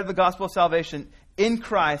spread of the gospel of salvation in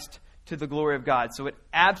Christ to the glory of God. So it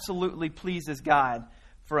absolutely pleases God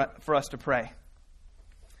for us to pray.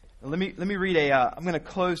 Let me read I'm going to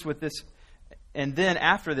close with this, and then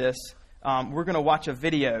after this, we're going to watch a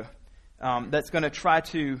video that's going to try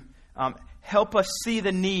to help us see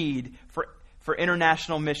the need for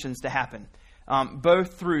international missions to happen,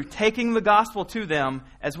 both through taking the gospel to them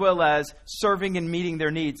as well as serving and meeting their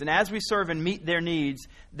needs. And as we serve and meet their needs,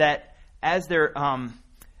 that as their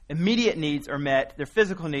immediate needs are met, their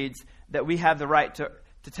physical needs, that we have the right to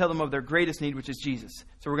tell them of their greatest need, which is Jesus.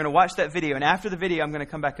 So we're going to watch that video. And after the video, I'm going to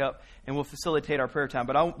come back up and we'll facilitate our prayer time.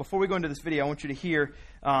 But before we go into this video, I want you to hear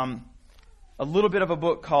a little bit of a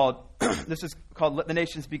book called, this is called Let the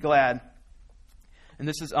Nations Be Glad. And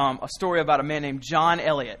this is a story about a man named John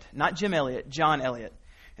Eliot. Not Jim Elliot, John Eliot.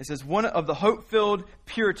 It says, one of the hope-filled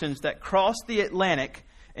Puritans that crossed the Atlantic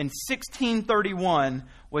in 1631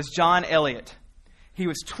 was John Eliot. He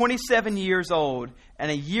was 27 years old, and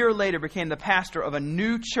a year later became the pastor of a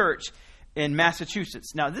new church in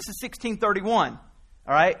Massachusetts. Now, this is 1631,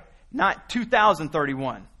 all right? Not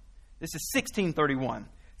 2031. This is 1631.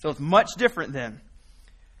 So it's much different then.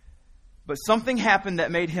 But something happened that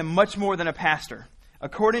made him much more than a pastor.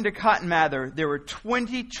 According to Cotton Mather, there were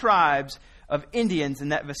 20 tribes of Indians in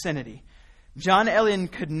that vicinity. John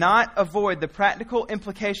Eliot could not avoid the practical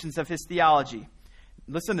implications of his theology.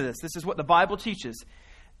 Listen to this. This is what the Bible teaches.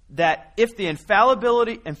 That if the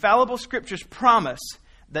infallible scriptures promise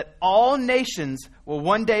that all nations will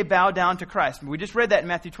one day bow down to Christ. We just read that in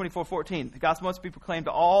Matthew 24:14. The gospel must be proclaimed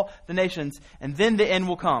to all the nations, and then the end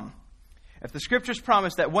will come. If the scriptures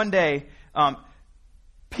promise that one day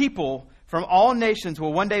people from all nations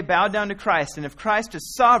will one day bow down to Christ, and if Christ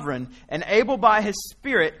is sovereign and able by His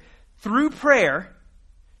Spirit through prayer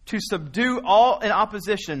to subdue all in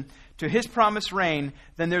opposition to His promised reign,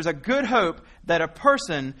 then there's a good hope that a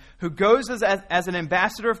person who goes as an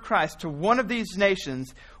ambassador of Christ to one of these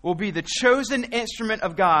nations will be the chosen instrument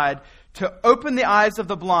of God to open the eyes of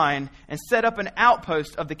the blind and set up an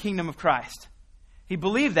outpost of the kingdom of Christ. He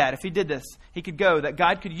believed that if he did this, he could go, that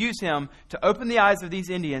God could use him to open the eyes of these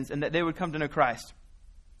Indians and that they would come to know Christ.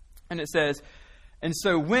 And it says, and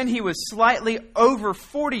so when he was slightly over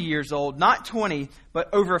 40 years old, not 20,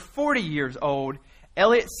 but over 40 years old,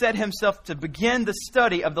 Eliot set himself to begin the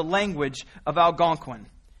study of the language of Algonquin.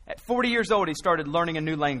 At 40 years old, he started learning a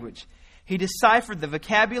new language. He deciphered the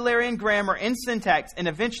vocabulary and grammar and syntax and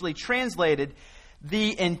eventually translated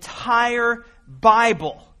the entire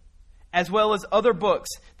Bible, as well as other books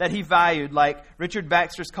that he valued, like Richard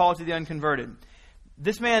Baxter's Call to the Unconverted.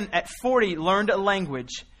 This man at 40 learned a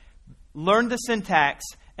language, learned the syntax,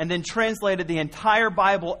 and then translated the entire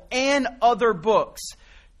Bible and other books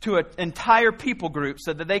to an entire people group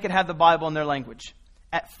so that they could have the Bible in their language.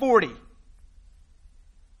 At 40.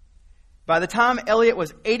 By the time Elliot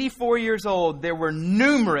was 84 years old, there were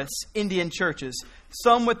numerous Indian churches,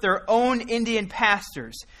 some with their own Indian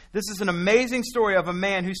pastors. This is an amazing story of a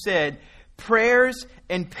man who said, prayers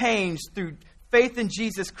and pains through faith in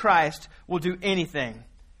Jesus Christ will do anything.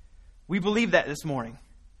 We believe that this morning,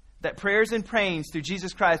 that prayers and pains through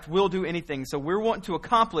Jesus Christ will do anything. So we're wanting to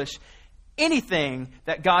accomplish anything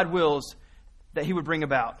that God wills that He would bring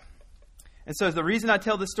about. And so the reason I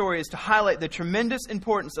tell this story is to highlight the tremendous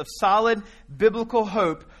importance of solid biblical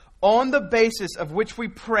hope on the basis of which we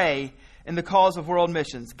pray in the cause of world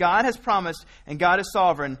missions. God has promised, and God is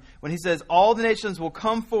sovereign, when He says, all the nations will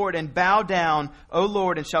come forward and bow down, O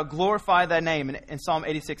Lord, and shall glorify Thy name, in Psalm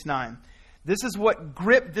 86:9. This is what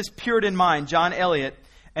gripped this Puritan mind, John Eliot,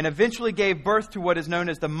 and eventually gave birth to what is known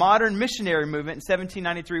as the modern missionary movement in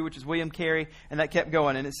 1793, which is William Carey, and that kept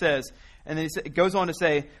going. And it says, and then it goes on to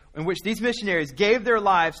say, in which these missionaries gave their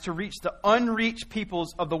lives to reach the unreached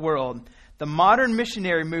peoples of the world. The modern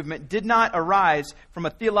missionary movement did not arise from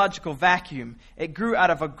a theological vacuum. It grew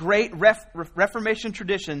out of a great Reformation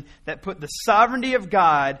tradition that put the sovereignty of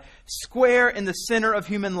God square in the center of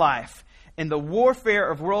human life. In the warfare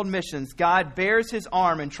of world missions, God bears His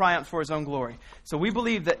arm and triumphs for His own glory. So we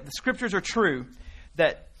believe that the Scriptures are true,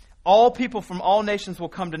 that all people from all nations will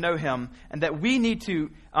come to know Him, and that we need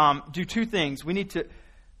to do two things. We need to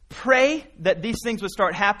pray that these things would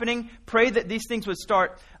start happening, pray that these things would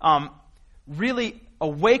start really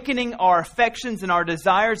awakening our affections and our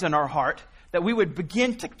desires in our heart, that we would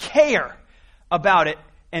begin to care about it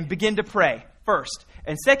and begin to pray first.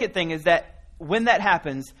 And second thing is that when that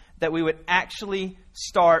happens, that we would actually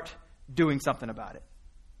start doing something about it.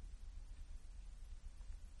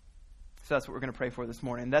 So that's what we're going to pray for this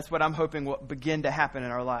morning. That's what I'm hoping will begin to happen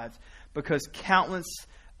in our lives, because countless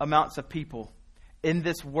amounts of people in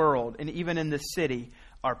this world and even in this city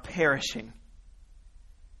are perishing.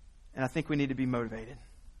 And I think we need to be motivated.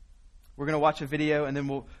 We're going to watch a video, and then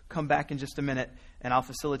we'll come back in just a minute, and I'll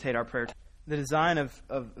facilitate our prayer. The design of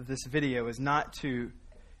this video is not to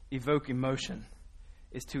evoke emotion,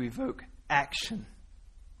 is to evoke action.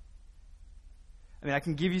 I mean, I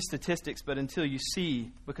can give you statistics, but until you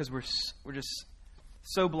see, because we're just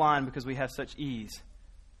so blind because we have such ease,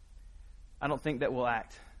 I don't think that we'll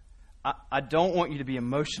act. I don't want you to be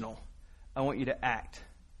emotional. I want you to act.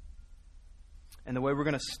 And the way we're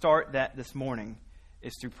going to start that this morning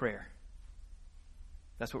is through prayer.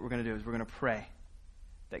 That's what we're going to do, is we're going to pray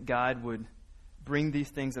that God would bring these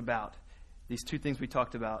things about, these two things we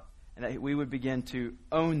talked about, and that we would begin to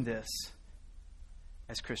own this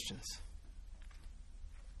as Christians.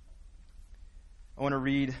 I want to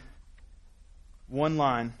read one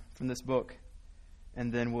line from this book,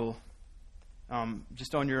 and then we'll,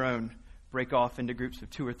 just on your own, break off into groups of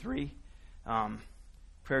 2 or 3.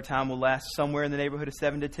 Prayer time will last somewhere in the neighborhood of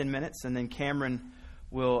 7 to 10 minutes, and then Cameron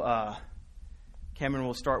will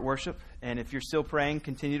start worship. And if you're still praying,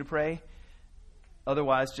 continue to pray.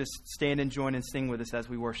 Otherwise, just stand and join and sing with us as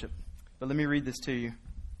we worship. But let me read this to you.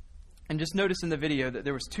 And just notice in the video that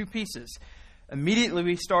there was 2 pieces. Immediately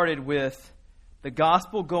we started with the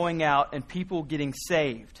gospel going out and people getting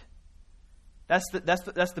saved. That's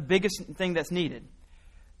the biggest thing that's needed.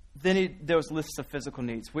 Then there was lists of physical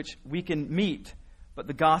needs, which we can meet, but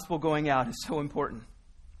the gospel going out is so important.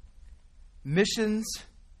 Missions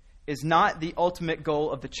is not the ultimate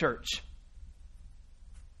goal of the church.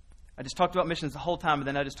 I just talked about missions the whole time, but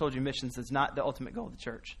then I just told you missions is not the ultimate goal of the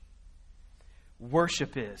church.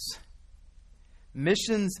 Worship is.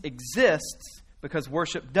 Missions exists because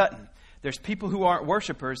worship doesn't. There's people who aren't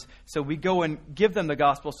worshipers, so we go and give them the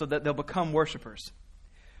gospel so that they'll become worshipers.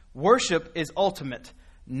 Worship is ultimate,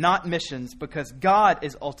 not missions, because God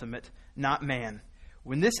is ultimate, not man.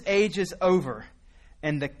 When this age is over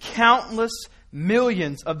and the countless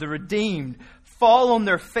millions of the redeemed fall on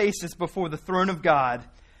their faces before the throne of God,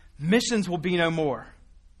 missions will be no more.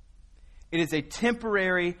 It is a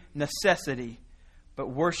temporary necessity, but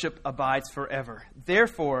worship abides forever.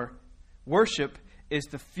 Therefore, worship is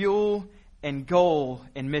the fuel and goal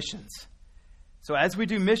in missions. So as we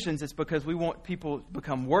do missions, it's because we want people to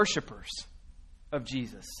become worshipers of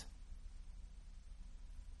Jesus.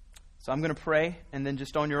 So I'm going to pray, and then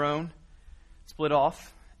just on your own, split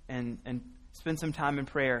off and spend some time in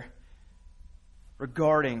prayer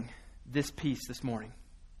regarding this piece this morning.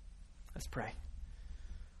 Let's pray.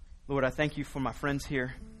 Lord, I thank you for my friends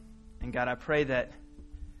here. And God, I pray that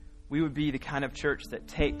we would be the kind of church that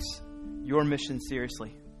takes your mission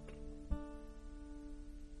seriously.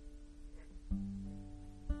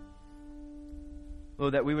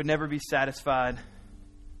 Lord, that we would never be satisfied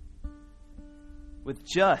with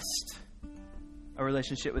just a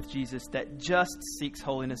relationship with Jesus that just seeks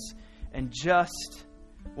holiness and just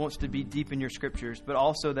wants to be deep in your scriptures, but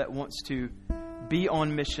also that wants to be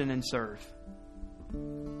on mission and serve.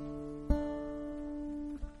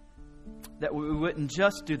 That we wouldn't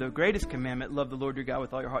just do the greatest commandment, love the Lord your God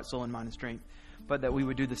with all your heart, soul, and mind and strength, but that we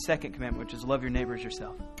would do the second commandment, which is love your neighbor as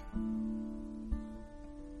yourself.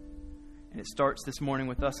 And it starts this morning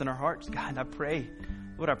with us in our hearts. God, I pray,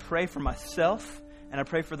 Lord, I pray for myself and I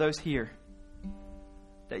pray for those here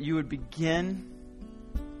that you would begin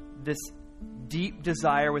this deep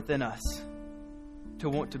desire within us to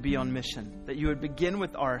want to be on mission. That you would begin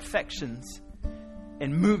with our affections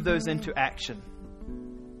and move those into action.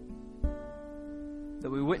 That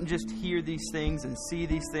we wouldn't just hear these things and see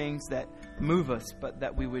these things that move us, but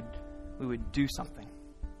that we would do something.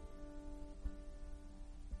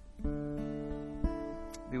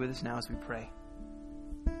 Be with us now as we pray.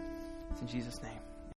 It's in Jesus' name.